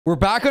We're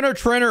back on our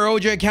trainer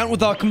OJ account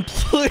with a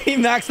completely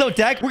maxed out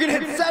deck. We're gonna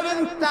hit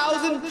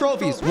 7,000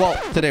 trophies.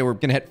 Well, today we're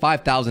gonna hit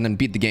 5,000 and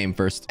beat the game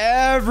first.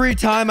 Every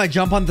time I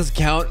jump on this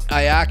account,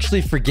 I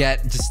actually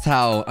forget just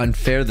how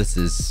unfair this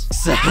is.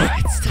 So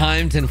it's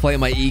time to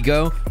inflate my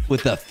ego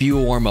with a few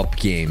warm-up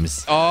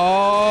games.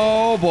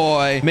 Oh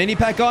boy. Mini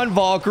Peck on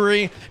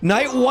Valkyrie.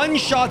 Knight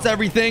one-shots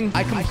everything.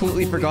 I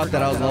completely forgot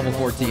that I was level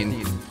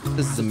 14.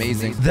 This is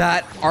amazing.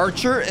 That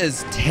Archer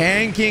is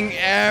tanking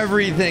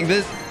everything.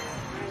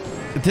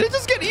 Did it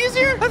just get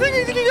easier? I think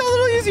it got a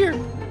little easier.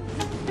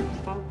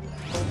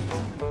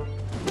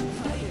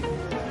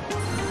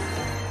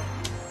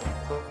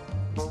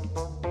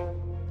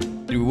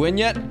 Did we win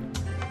yet?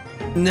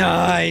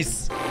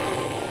 Nice.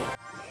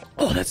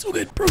 Oh, that's so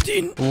good.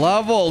 Protein.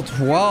 Level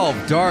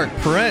 12, Dark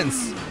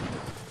Prince.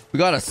 We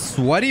got a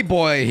sweaty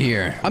boy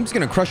here. I'm just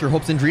going to crush your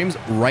hopes and dreams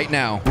right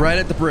now. Right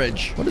at the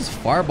bridge. What does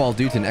Fireball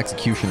do to an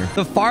Executioner?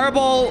 The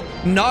Fireball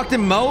knocked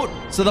him out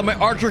so that my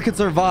Archer could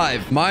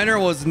survive. Miner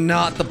was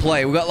not the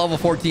play. We got level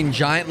 14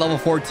 Giant, level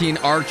 14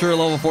 Archer,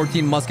 level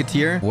 14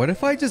 Musketeer. What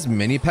if I just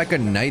mini P.E.K.K.A.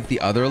 Knight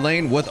the other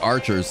lane with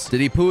Archers? Did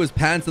he poo his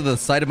pants to the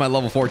side of my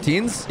level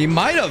 14s? He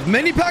might have.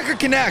 Mini P.E.K.K.A.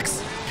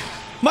 connects.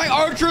 My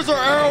Archers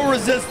are arrow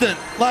resistant.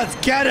 Let's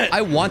get it.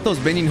 I want those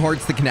minion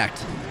hordes to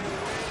connect.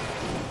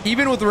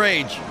 Even with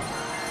Rage.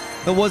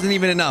 That wasn't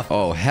even enough.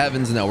 Oh,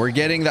 heavens no. We're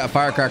getting that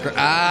Firecracker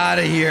out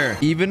of here.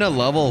 Even a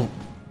level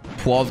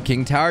 12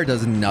 King Tower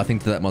does nothing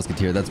to that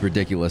Musketeer. That's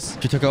ridiculous.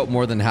 She took out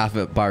more than half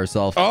of it by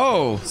herself.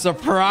 Oh,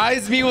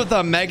 surprise me with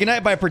a Mega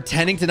Knight by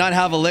pretending to not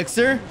have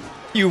Elixir?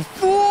 You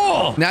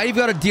fool! Now you've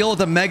got to deal with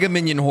a Mega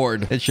Minion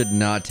Horde. It should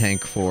not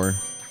tank 4.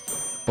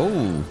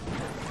 Oh,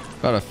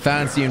 got a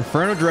fancy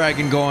Inferno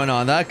Dragon going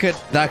on. That could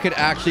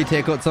actually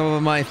take out some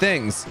of my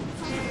things.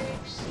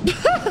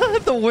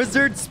 The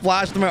wizard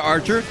splashed my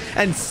Archer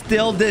and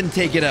still didn't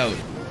take it out.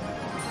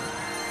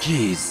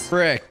 Jeez.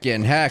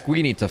 Frickin' heck.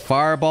 We need to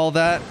Fireball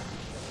that.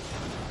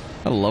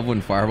 I love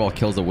when Fireball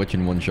kills a witch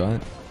in one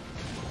shot.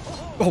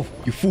 Oh,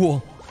 you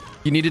fool.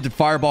 You needed to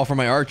Fireball for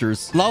my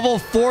Archers. Level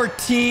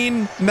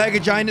 14 Mega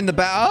Giant in the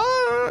back.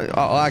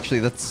 Oh,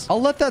 actually,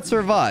 I'll let that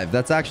survive.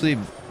 That's actually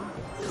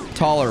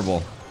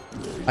tolerable.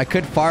 I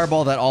could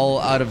Fireball that all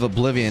out of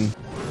oblivion.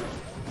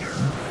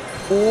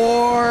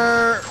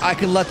 Or I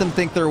could let them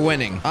think they're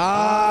winning.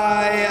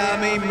 I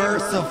am a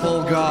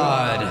merciful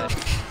god.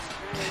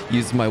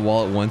 Use my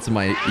wallet once and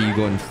my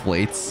ego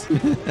inflates.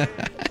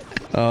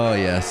 Oh,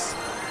 yes.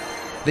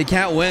 They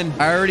can't win.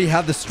 I already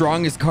have the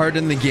strongest card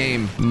in the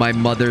game. My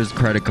mother's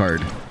credit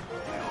card.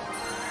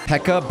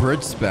 P.E.K.K.A. bridge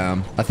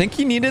spam. I think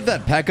he needed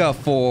that P.E.K.K.A.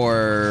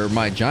 for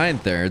my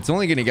Giant there. It's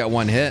only going to get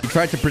one hit. He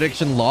tried to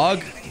prediction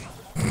log.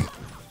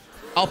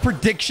 I'll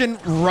prediction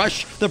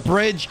rush the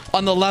bridge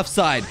on the left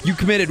side. You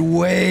committed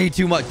way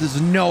too much. There's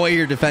no way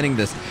you're defending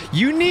this.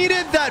 You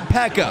needed that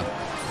P.E.K.K.A.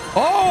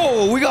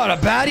 Oh, we got a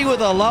baddie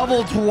with a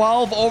level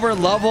 12 over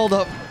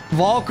leveled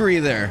Valkyrie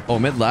there. Oh,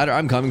 mid ladder.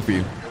 I'm coming for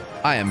you.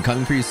 I am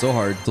coming for you so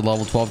hard. It's a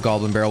level 12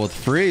 Goblin Barrel with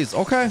freeze.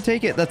 Okay,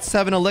 take it. That's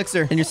 7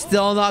 elixir. And you're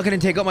still not going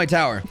to take out my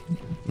tower.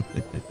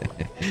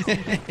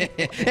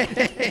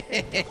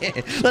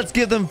 Let's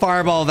give them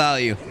fireball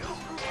value.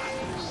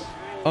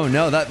 Oh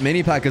no, that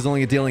mini pack is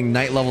only dealing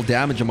Knight level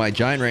damage on my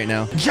Giant right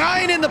now.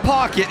 Giant in the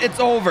pocket. It's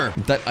over.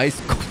 That ice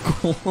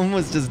golem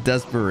was just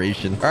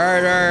desperation. All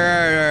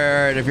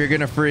right. If you're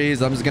going to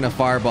freeze, I'm just going to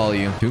fireball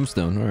you.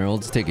 Tombstone. All right, we'll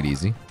just take it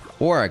easy.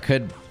 Or I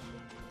could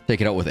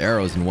take it out with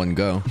arrows in one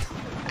go.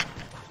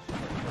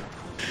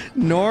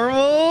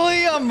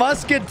 Normally, a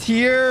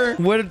Musketeer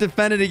would have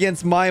defended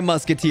against my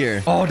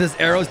Musketeer. Oh, does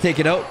arrows take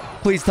it out?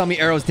 Please tell me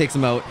arrows takes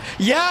him out.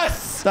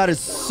 Yes! That is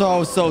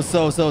so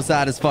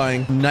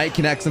satisfying. Knight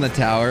connects in the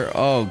tower.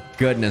 Oh,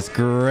 goodness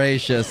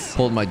gracious.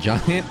 Pulled my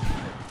Giant.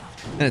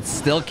 And it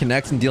still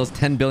connects and deals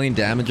 10 billion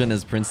damage on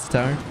his Prince's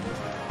tower.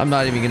 I'm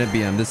not even going to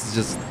BM. This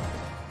is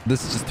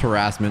just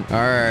harassment. All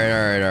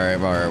right.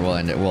 We'll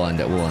end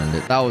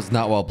it. That was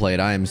not well played.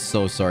 I am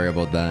so sorry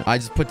about that. I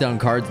just put down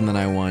cards and then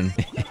I won.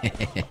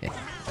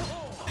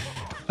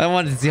 I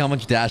wanted to see how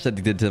much dash that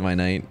did to my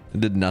Knight.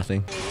 It did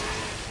nothing.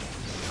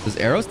 Does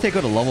arrows take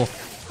out a level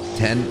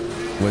 10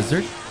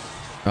 wizard?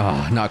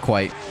 Oh, not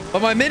quite.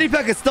 But my mini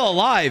P.E.K.K.A. is still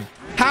alive.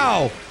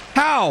 How?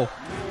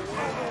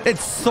 It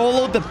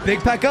soloed the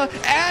big P.E.K.K.A.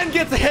 and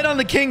gets a hit on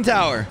the King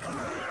Tower.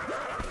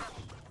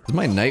 Does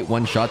my Knight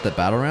one-shot the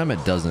battle ram?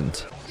 It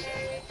doesn't.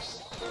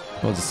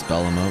 We'll just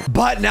spell him out.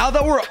 But now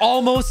that we're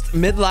almost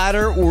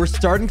mid-ladder, we're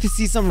starting to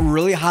see some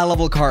really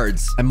high-level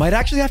cards. I might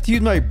actually have to use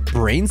my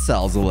brain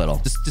cells a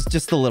little.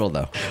 Just a little,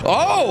 though.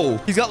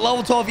 Oh! He's got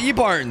level 12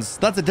 E-Barns.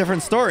 That's a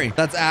different story.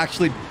 That's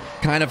actually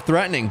kind of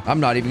threatening. I'm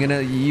not even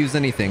going to use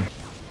anything.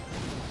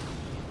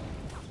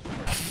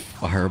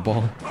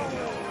 Fireball.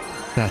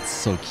 That's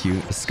so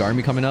cute. Is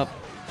Skarmy coming up?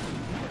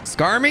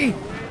 Skarmy?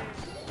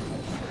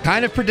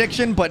 Kind of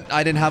prediction, but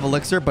I didn't have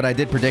Elixir, but I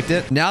did predict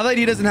it. Now that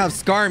he doesn't have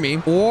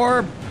Skarmy,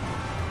 or...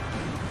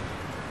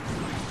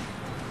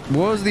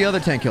 what was the other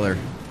tank killer?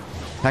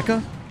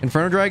 P.E.K.K.A.?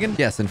 Inferno Dragon?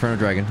 Yes, Inferno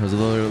Dragon. It was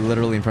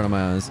literally in front of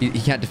my eyes. He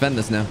can't defend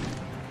this now.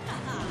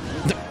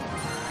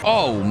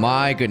 Oh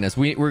my goodness.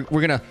 We're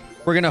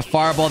gonna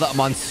fireball that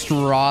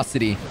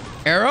monstrosity.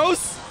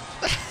 Arrows?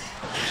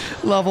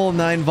 Level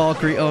 9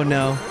 Valkyrie. Oh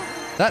no.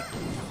 That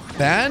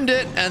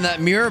bandit and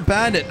that mirror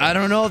bandit. I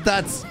don't know if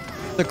that's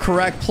the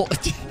correct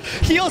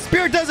Heal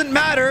Spirit doesn't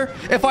matter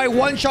if I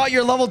one-shot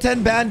your level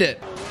 10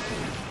 bandit.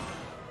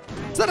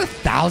 Is that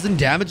 1,000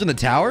 damage on the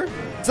tower?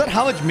 Is that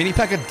how much Mini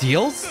P.E.K.K.A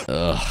deals?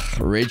 Ugh.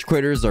 Rage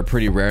Quitters are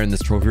pretty rare in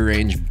this trophy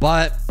range,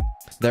 but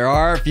there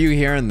are a few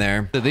here and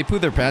there. Did they poo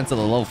their pants at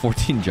a level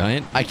 14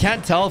 giant? I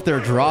can't tell if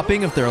they're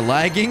dropping, if they're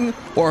lagging,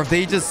 or if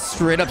they just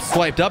straight up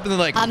swiped up and they're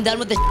like, I'm done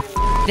with this.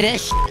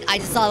 I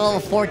just saw a level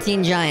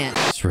 14 giant.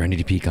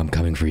 Serenity Peak, I'm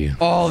coming for you.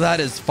 Oh, that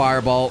is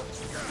fireball.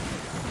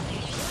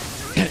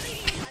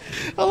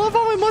 I love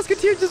how my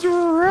musketeer just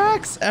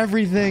wrecks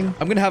everything.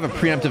 I'm gonna have a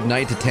preemptive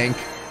knight to tank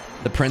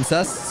the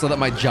princess so that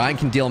my giant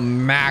can deal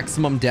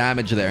maximum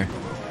damage there.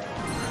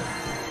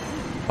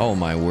 Oh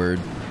my word.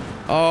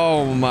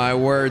 Oh my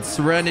word.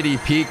 Serenity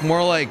Peak,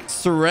 more like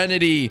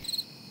Serenity.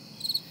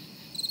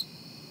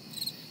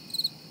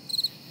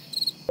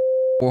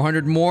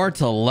 400 more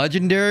to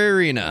Legendary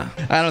Arena.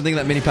 I don't think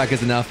that Mini P.E.K.K.A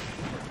is enough.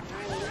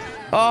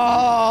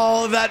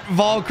 Oh, that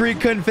Valkyrie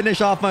couldn't finish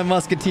off my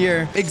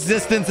musketeer.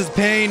 Existence is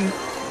pain.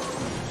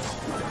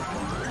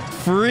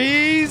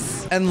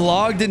 Freeze and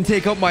log didn't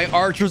take out my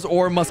archers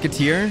or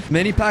musketeer.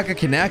 Mini P.E.K.K.A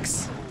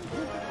connects.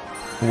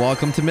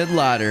 Welcome to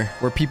mid-ladder,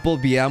 where people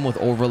BM with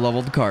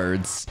over-leveled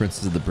cards.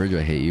 Princess of the Bridge,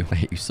 I hate you. I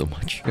hate you so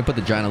much. I'm gonna put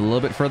the giant a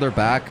little bit further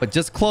back, but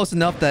just close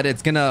enough that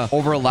it's gonna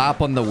overlap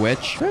on the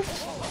witch. Should I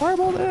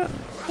fireball that?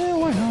 Yeah,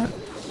 why not?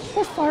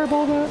 We'll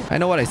fireball that. I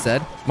know what I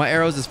said. My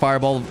arrows is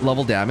fireball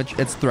level damage.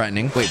 It's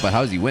threatening. Wait, but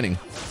how is he winning?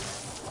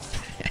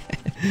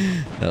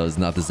 That was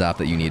not the zap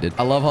that you needed.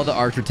 I love how the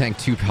archer tanked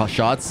 2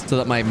 shots so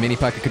that my Mini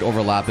P.E.K.K.A could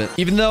overlap it.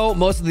 Even though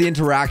most of the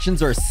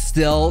interactions are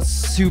still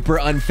super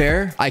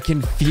unfair, I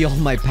can feel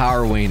my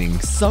power waning.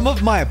 Some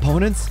of my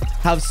opponents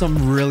have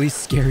some really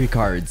scary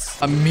cards.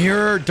 A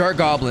mirror Dark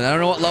Goblin. I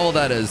don't know what level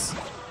that is.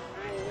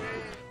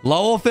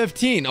 Level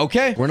 15.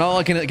 Okay. We're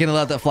not gonna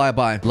let that fly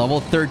by. Level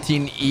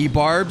 13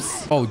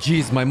 E-Barbs. Oh,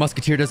 geez. My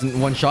musketeer doesn't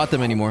one-shot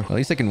them anymore. At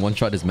least I can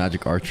one-shot his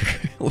magic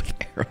archer with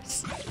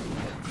arrows.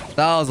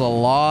 That was a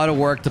lot of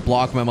work to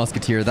block my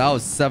musketeer. That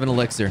was 7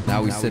 elixir.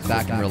 Now we sit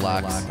back and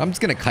relax. I'm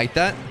just gonna kite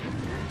that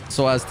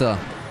so as to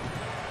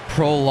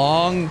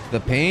prolong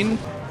the pain.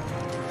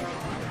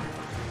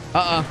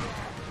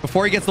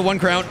 Before he gets the 1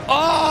 crown.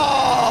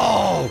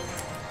 Oh!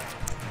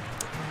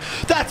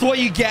 That's what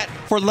you get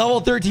for level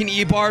 13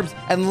 E-Barbs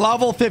and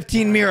level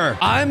 15 mirror.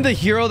 I'm the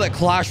hero that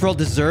Clash Royale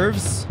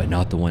deserves, but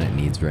not the one it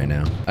needs right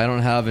now. I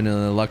don't have an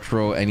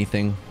electro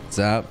anything.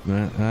 Zap.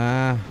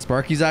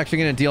 Sparky's actually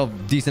going to deal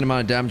a decent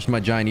amount of damage to my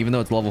giant, even though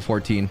it's level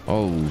 14.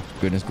 Oh,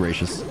 goodness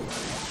gracious.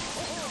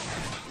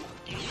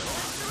 You're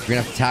going to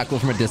have to tackle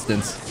from a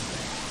distance.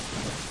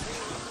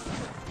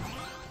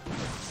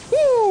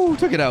 Woo!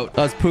 Took it out.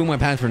 I was pooing my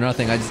pants for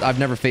nothing. I've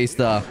never faced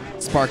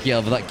Sparky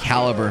of that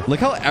caliber. Look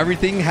how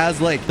everything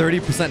has like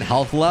 30%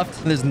 health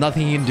left, and there's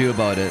nothing you can do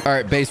about it. All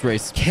right, base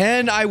race.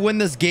 Can I win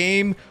this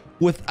game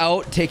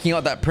without taking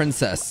out that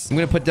princess? I'm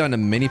gonna put down a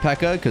Mini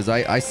P.E.K.K.A because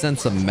I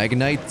sense some Mega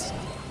Knight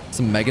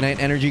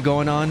energy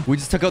going on. We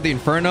just took out the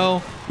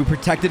Inferno. We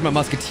protected my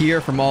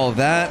musketeer from all of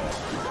that.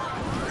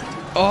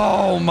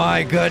 Oh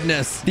my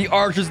goodness. The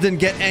archers didn't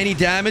get any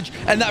damage,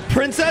 and that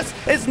princess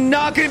is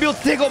not gonna be able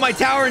to take out my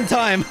tower in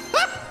time.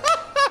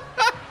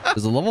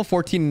 Does a level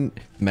 14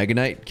 Mega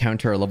Knight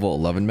counter a level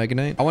 11 Mega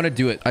Knight? I want to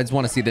do it. I just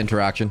want to see the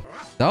interaction.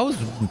 That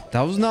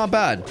was not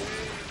bad.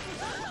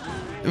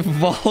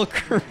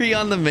 Valkyrie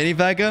on the Mini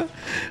P.E.K.K.A.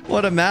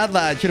 What a mad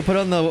lad. Should have put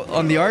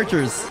on the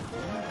archers.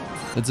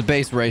 It's a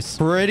base race.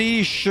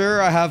 Pretty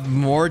sure I have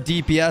more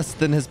DPS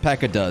than his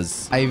P.E.K.K.A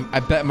does. I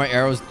bet my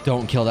arrows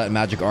don't kill that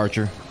magic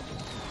archer.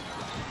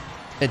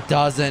 It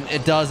doesn't.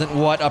 It doesn't.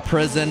 What a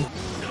prison.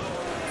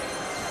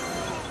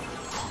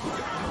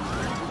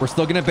 We're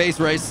still gonna base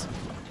race.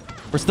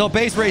 We're still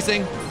base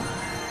racing.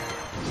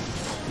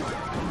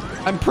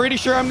 I'm pretty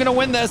sure I'm gonna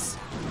win this.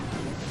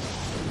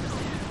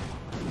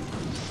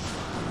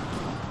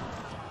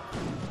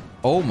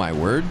 Oh my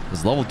word.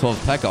 This level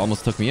 12 P.E.K.K.A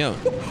almost took me out.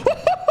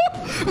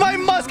 My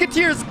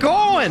musketeer's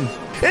going.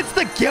 It's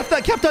the gift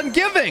that kept on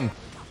giving.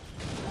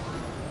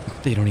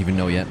 They don't even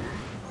know yet.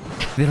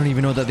 They don't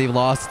even know that they've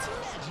lost.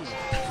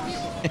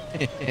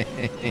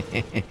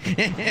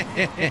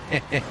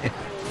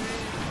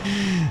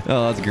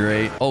 Oh, that's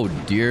great. Oh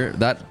dear,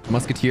 that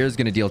musketeer is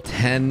gonna deal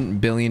 10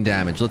 billion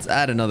damage. Let's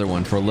add another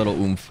one for a little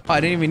oomph. Oh,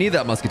 I didn't even need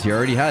that musketeer. I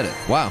already had it.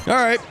 Wow. All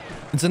right,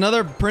 it's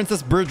another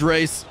princess bridge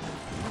race.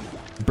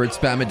 Bridge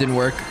spam, it didn't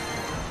work.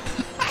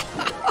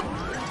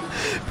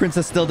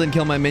 Princess still didn't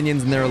kill my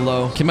minions and they're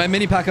low. Can my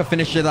Mini P.E.K.K.A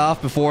finish it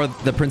off before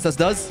the princess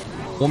does?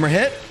 One more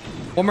hit.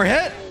 One more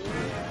hit.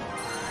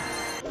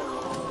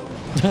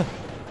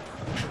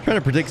 Trying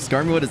to predict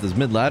Skarmy. What is this,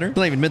 mid ladder? It's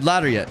not even mid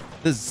ladder yet.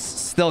 This is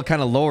still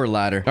kind of lower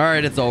ladder. All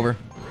right, it's over.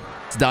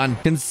 It's done.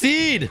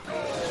 Concede.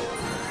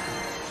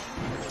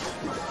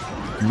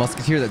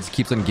 Musketeer that just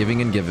keeps on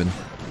giving and giving.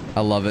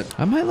 I love it.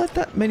 I might let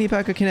that mini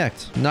P.E.K.K.A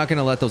connect. I'm not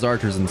gonna let those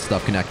archers and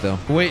stuff connect though.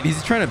 Wait,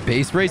 he's trying to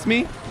base race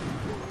me?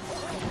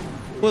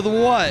 With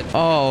what?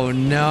 Oh,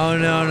 no,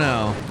 no,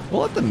 no.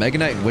 We'll let the Mega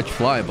Knight and Witch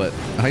fly, but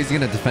how he's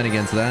gonna defend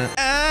against that?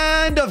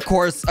 And of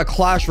course, a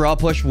Clash Royale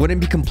push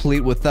wouldn't be complete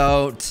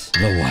without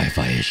the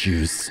Wi-Fi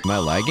issues. Am I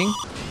lagging?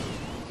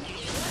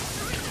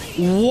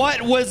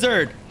 What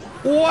wizard?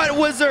 What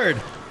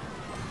wizard?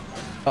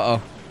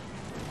 Uh-oh.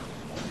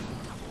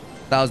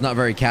 That was not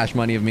very cash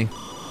money of me.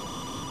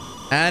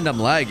 And I'm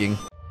lagging.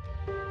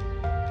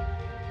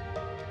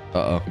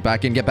 Uh-oh.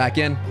 Back in, get back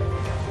in.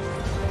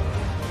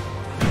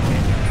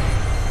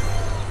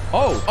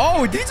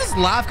 Oh, did he just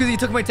laugh because he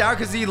took my tower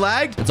because he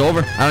lagged? It's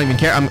over. I don't even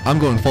care. I'm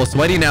going full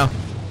sweaty now.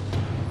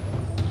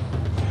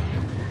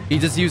 He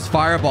just used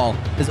Fireball,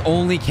 his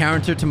only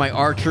counter to my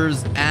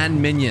archers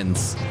and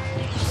minions.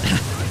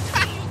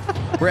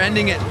 We're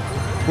ending it.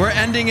 We're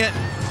ending it.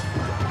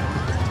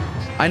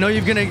 I know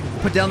you're going to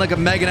put down like a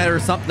Mega Knight or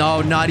something.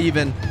 No, not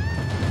even.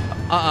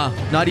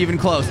 Not even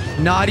close.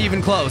 Not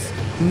even close.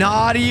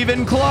 Not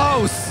even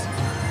close.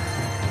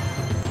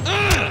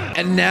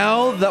 And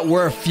now that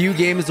we're a few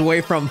games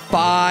away from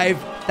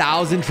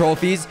 5,000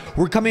 trophies,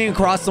 we're coming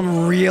across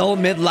some real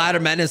mid-ladder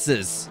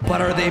menaces.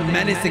 But are they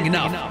menacing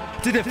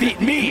enough to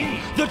defeat me,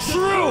 the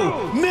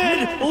true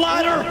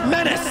mid-ladder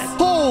menace?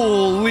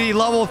 Holy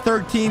level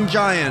 13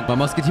 giant. My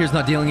musketeer's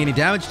not dealing any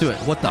damage to it.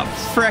 What the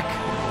frick?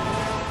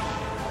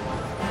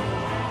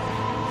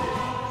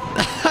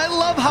 I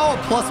love how a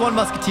 +1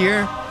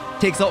 musketeer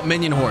takes out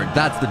minion horde.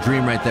 That's the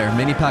dream right there.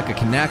 Mini P.E.K.K.A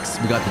connects.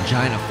 We got the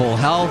giant at full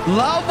health.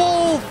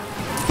 Level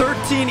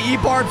 13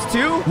 E-barbs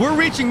too. We're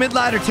reaching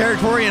mid-ladder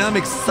territory and I'm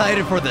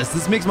excited for this.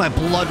 This makes my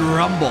blood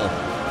rumble.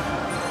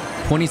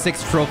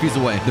 26 trophies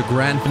away. The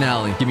grand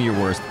finale. Give me your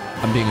worst.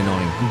 I'm being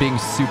annoying. I'm being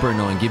super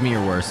annoying. Give me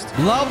your worst.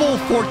 Level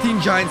 14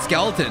 giant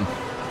skeleton.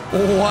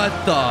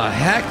 What the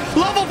heck?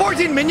 Level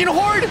 14 minion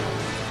horde?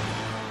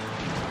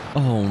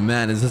 Oh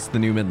man, is this the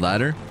new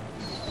mid-ladder?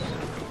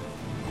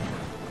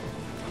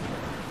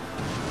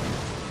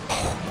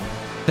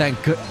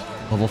 Thank good.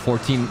 Level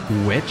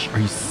 14 witch? Are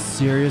you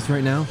serious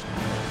right now?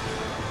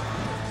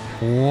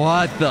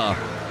 What the?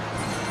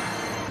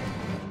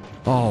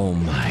 Oh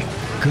my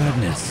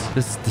goodness.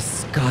 This is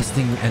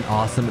disgusting and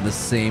awesome at the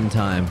same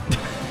time.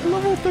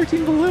 Level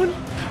 13 balloon?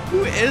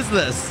 Who is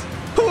this?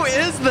 Who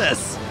is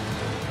this?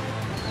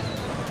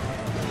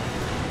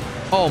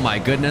 Oh my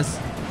goodness.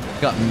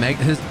 Got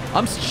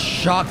I'm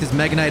shocked his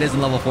Mega Knight isn't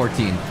level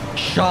 14.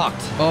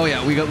 Shocked. Oh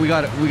yeah, we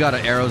got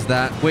arrows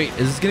that. Wait,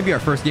 is this gonna be our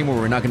first game where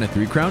we're not gonna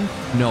 3-crown?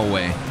 No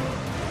way.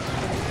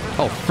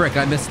 Oh frick,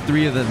 I missed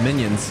 3 of the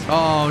minions.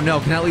 Oh no,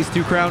 can I at least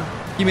 2-crown?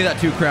 Give me that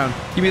 2-crown.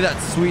 Give me that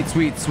sweet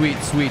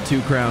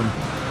 2-crown.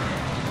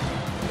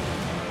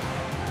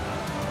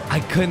 I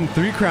couldn't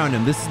 3-crown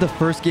him. This is the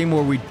first game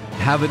where we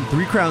haven't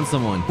 3-crowned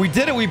someone. We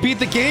did it. We beat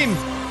the game.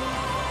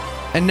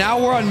 And now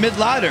we're on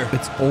mid-ladder.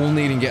 It's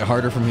only going to get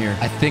harder from here.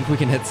 I think we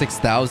can hit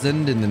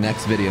 6,000 in the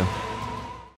next video.